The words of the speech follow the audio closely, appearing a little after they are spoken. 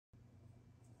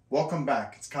Welcome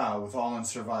back, it's Kyle with All in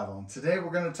Survival, and today we're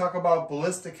going to talk about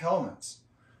ballistic helmets.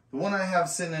 The one I have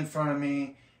sitting in front of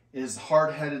me is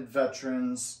Hard-Headed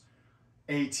Veterans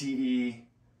ATE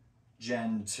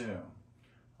Gen 2.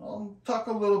 I'll talk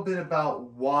a little bit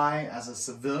about why, as a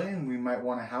civilian, we might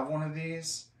want to have one of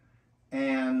these,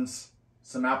 and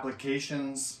some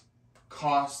applications,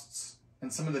 costs,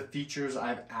 and some of the features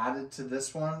I've added to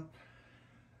this one.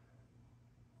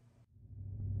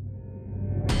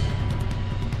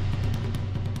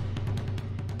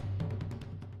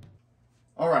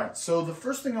 Alright, so the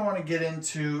first thing I want to get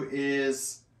into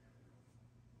is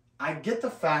I get the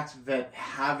fact that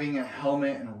having a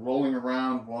helmet and rolling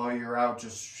around while you're out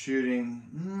just shooting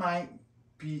might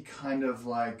be kind of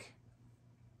like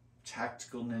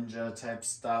tactical ninja type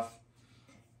stuff.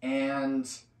 And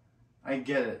I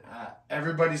get it.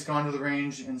 Everybody's gone to the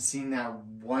range and seen that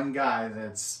one guy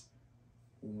that's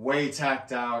way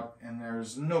tacked out and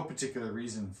there's no particular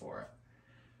reason for it.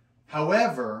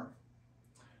 However,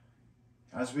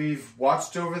 as we've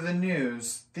watched over the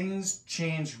news, things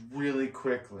change really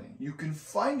quickly. You can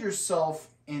find yourself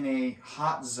in a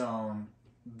hot zone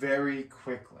very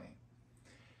quickly.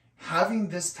 Having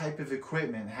this type of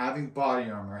equipment, having body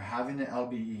armor, having an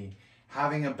LBE,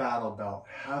 having a battle belt,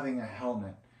 having a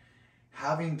helmet,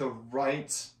 having the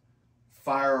right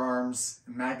firearms,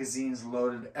 magazines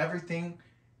loaded, everything,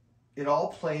 it all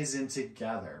plays in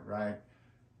together, right?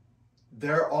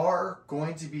 There are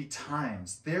going to be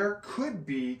times, there could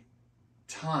be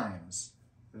times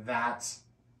that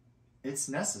it's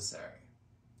necessary.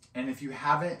 And if you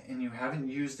haven't and you haven't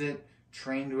used it,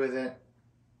 trained with it,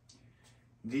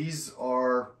 these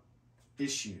are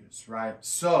issues, right?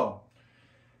 So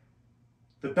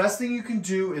the best thing you can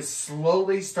do is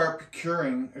slowly start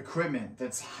procuring equipment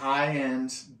that's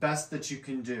high-end, best that you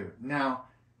can do. Now,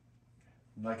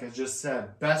 like I just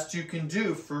said, best you can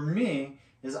do for me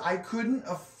is I couldn't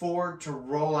afford to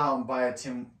roll out and buy a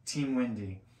Team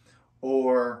Windy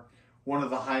or one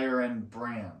of the higher end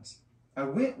brands. I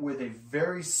went with a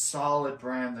very solid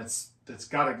brand that's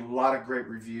got a lot of great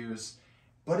reviews,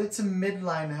 but it's a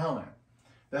midline helmet.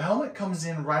 The helmet comes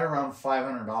in right around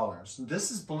 $500.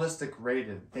 This is ballistic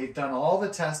rated. They've done all the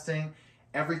testing.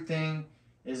 Everything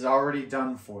is already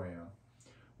done for you.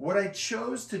 What I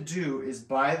chose to do is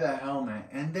buy the helmet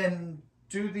and then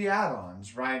do the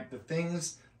add-ons, right? The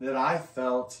things that I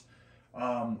felt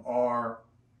are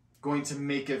going to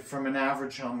make it from an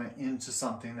average helmet into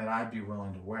something that I'd be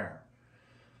willing to wear.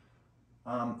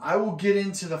 I will get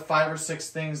into the 5 or 6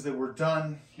 things that were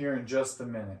done here in just a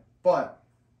minute, but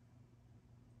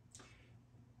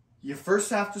you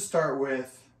first have to start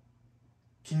with,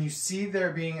 can you see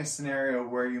there being a scenario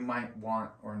where you might want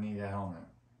or need a helmet?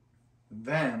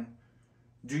 Then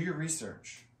do your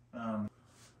research.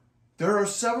 There are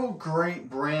several great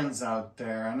brands out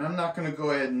there, and I'm not going to go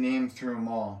ahead and name through them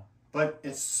all, but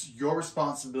it's your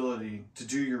responsibility to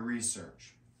do your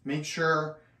research. Make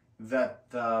sure that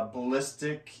the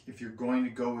ballistic, if you're going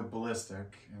to go with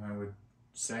ballistic, and I would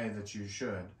say that you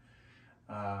should,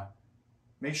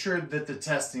 make sure that the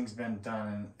testing's been done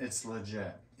and it's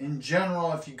legit. In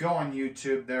general, if you go on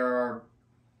YouTube, there are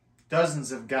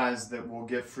dozens of guys that will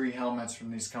get free helmets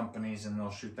from these companies and they'll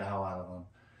shoot the hell out of them.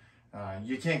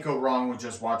 You can't go wrong with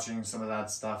just watching some of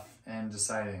that stuff and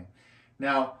deciding.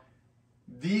 Now,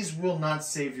 these will not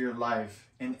save your life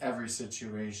in every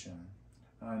situation.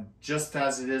 Just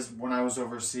as it is when I was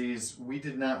overseas, we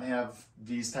did not have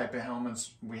these type of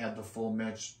helmets. We had the full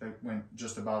mitch that went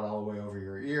just about all the way over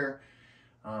your ear.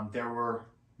 There were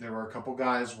a couple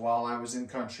guys while I was in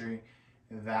country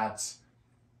that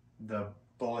the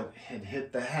bullet had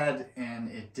hit the head and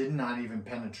it did not even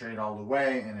penetrate all the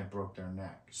way and it broke their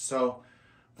neck. So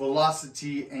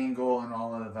velocity, angle, and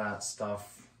all of that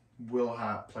stuff will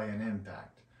play an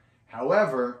impact.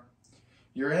 However,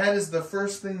 your head is the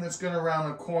first thing that's going to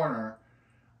round the corner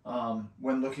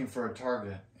when looking for a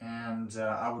target, and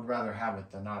I would rather have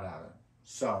it than not have it.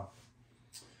 So,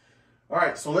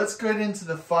 alright, so let's get into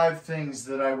the 5 things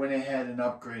that I went ahead and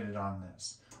upgraded on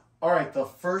this. Alright, the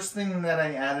first thing that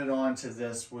I added on to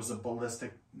this was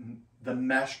the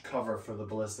mesh cover for the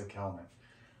ballistic helmet.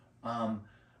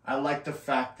 I like the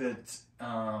fact that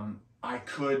I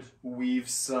could weave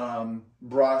some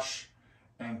brush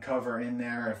and cover in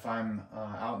there if I'm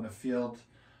out in the field.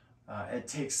 It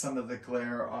takes some of the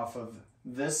glare off of.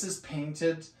 This is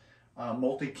painted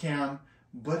multicam,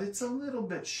 but it's a little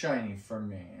bit shiny for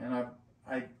me, and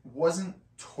I wasn't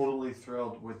totally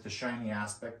thrilled with the shiny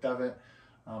aspect of it.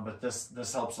 But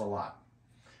this helps a lot.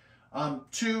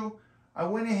 2, I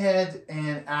went ahead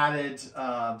and added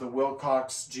the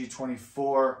Wilcox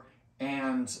G24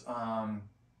 and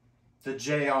the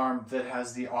J-arm that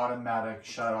has the automatic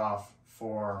shut off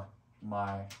for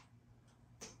my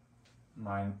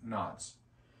knots.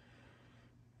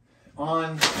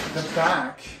 On the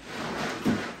back,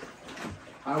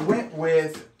 I went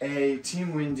with a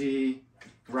Team Windy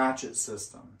ratchet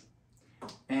system.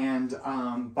 And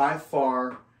by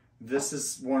far, this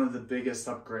is one of the biggest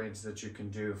upgrades that you can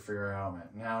do for your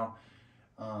helmet. Now,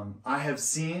 I have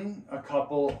seen a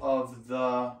couple of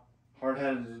the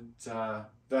hard-headed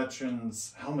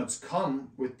veterans helmets come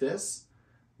with this,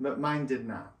 but mine did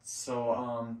not.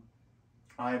 So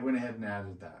I went ahead and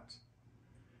added that.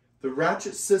 The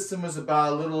ratchet system was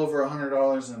about a little over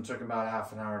 $100 and took about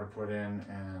half an hour to put in,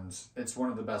 and it's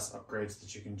one of the best upgrades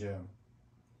that you can do.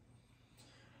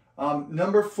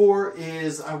 Number 4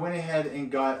 is I went ahead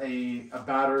and got a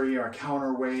battery or a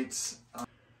counterweight.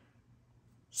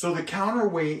 So the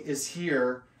counterweight is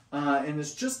here, and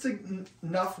it's just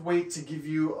enough weight to give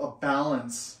you a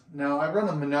balance. Now I run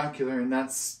a monocular, and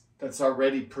that's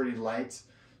already pretty light,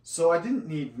 so I didn't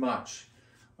need much.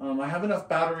 I have enough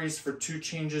batteries for 2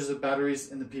 changes of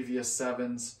batteries in the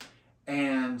PVS-7s,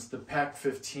 and the PAC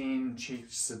 15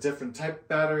 is a different type of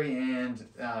battery, and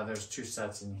there's 2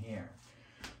 sets in here.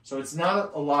 So it's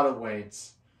not a lot of weight.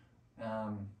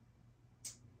 I'll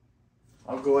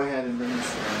go ahead and bring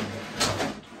this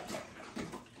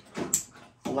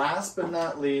around. Last but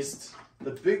not least,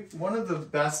 one of the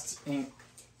best ink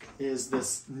is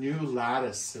this new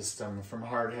lattice system from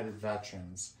Hard Headed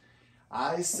Veterans.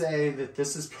 I say that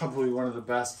this is probably one of the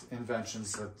best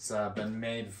inventions that's been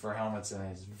made for helmets in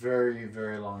a very,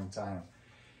 very long time.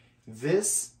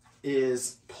 This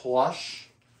is plush,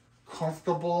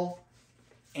 comfortable,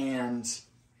 and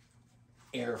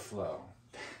airflow.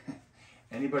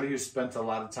 Anybody who's spent a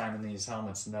lot of time in these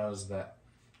helmets knows that,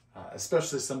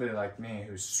 especially somebody like me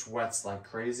who sweats like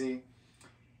crazy,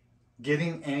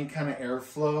 getting any kind of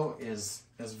airflow is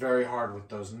very hard with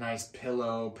those nice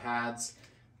pillow pads.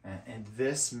 And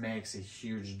this makes a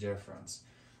huge difference.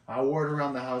 I wore it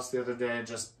around the house the other day,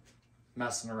 just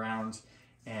messing around,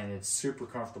 and it's super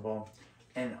comfortable.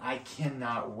 And I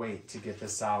cannot wait to get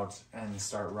this out and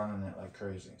start running it like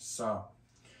crazy. So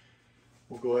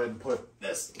we'll go ahead and put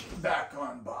this back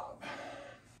on Bob.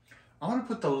 I'm going to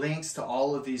put the links to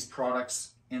all of these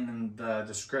products in the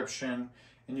description,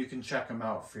 and you can check them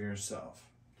out for yourself.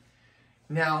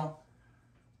 Now,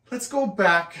 let's go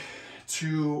back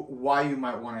to why you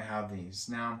might want to have these.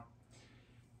 Now,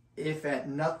 if at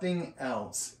nothing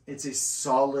else, it's a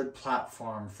solid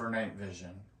platform for night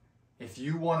vision. If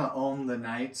you want to own the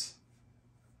night,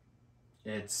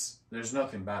 there's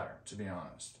nothing better, to be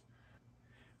honest.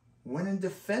 When in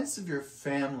defense of your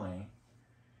family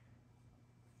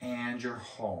and your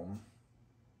home,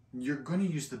 you're going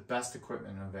to use the best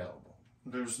equipment available.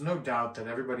 There's no doubt that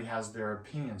everybody has their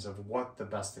opinions of what the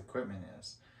best equipment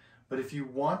is. But if you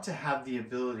want to have the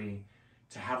ability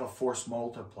to have a force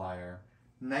multiplier,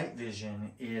 night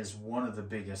vision is one of the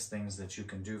biggest things that you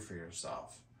can do for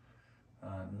yourself.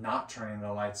 Not turning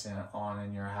the lights on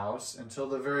in your house until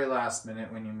the very last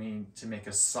minute when you need to make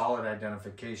a solid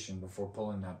identification before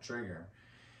pulling that trigger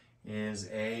is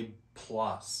a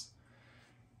plus.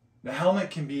 The helmet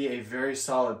can be a very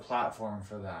solid platform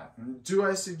for that. Do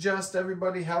I suggest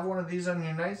everybody have one of these on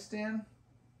your nightstand?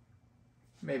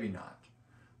 Maybe not.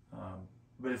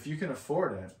 But if you can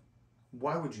afford it,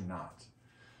 why would you not?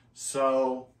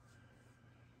 So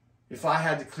if I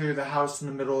had to clear the house in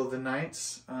the middle of the night,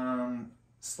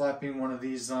 slapping one of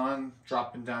these on,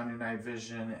 dropping down your night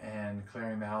vision, and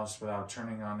clearing the house without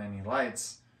turning on any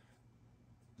lights,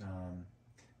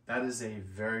 that is a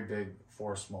very big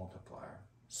force multiplier.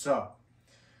 So,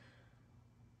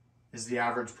 is the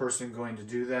average person going to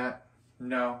do that?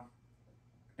 No.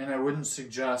 And I wouldn't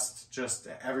suggest just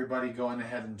everybody going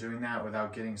ahead and doing that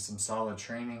without getting some solid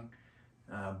training.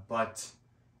 But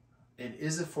it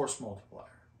is a force multiplier.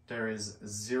 There is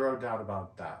zero doubt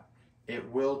about that. It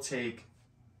will take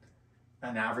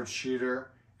an average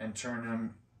shooter and turn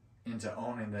him into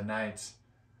owning the night,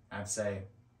 I'd say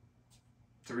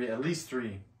at least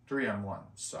three on one.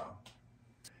 So,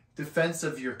 defense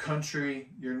of your country,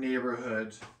 your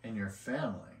neighborhood, and your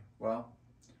family. Well,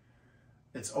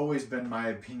 it's always been my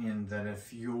opinion that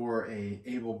if you're a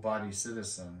able-bodied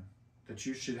citizen, that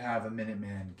you should have a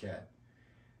Minuteman kit.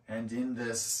 And in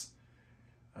this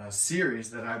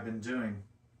series that I've been doing,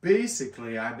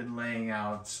 basically I've been laying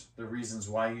out the reasons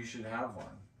why you should have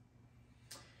one.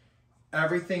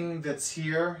 Everything that's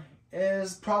here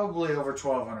is probably over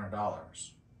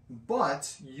 $1,200.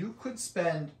 But you could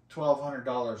spend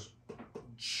 $1,200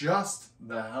 just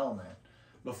the helmet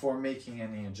before making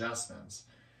any adjustments.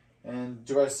 And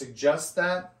do I suggest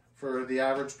that for the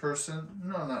average person?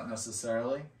 No, not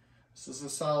necessarily. This is a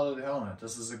solid helmet.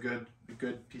 This is a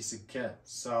good piece of kit.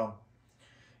 So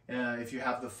if you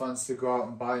have the funds to go out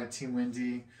and buy a Team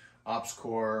Windy,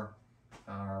 OpsCore,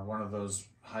 or one of those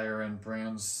higher end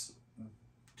brands,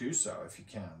 do so if you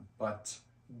can. But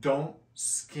don't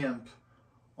skimp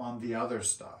on the other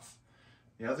stuff.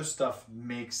 The other stuff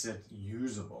makes it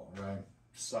usable, right?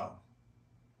 So,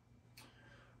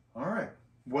 all right.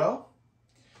 Well,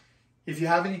 if you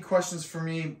have any questions for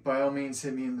me, by all means,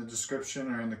 hit me in the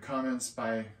description or in the comments.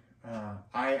 I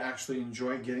actually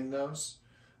enjoy getting those.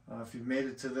 If you've made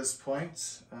it to this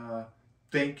point,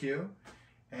 thank you.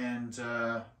 And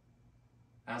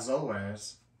as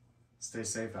always, stay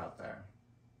safe out there.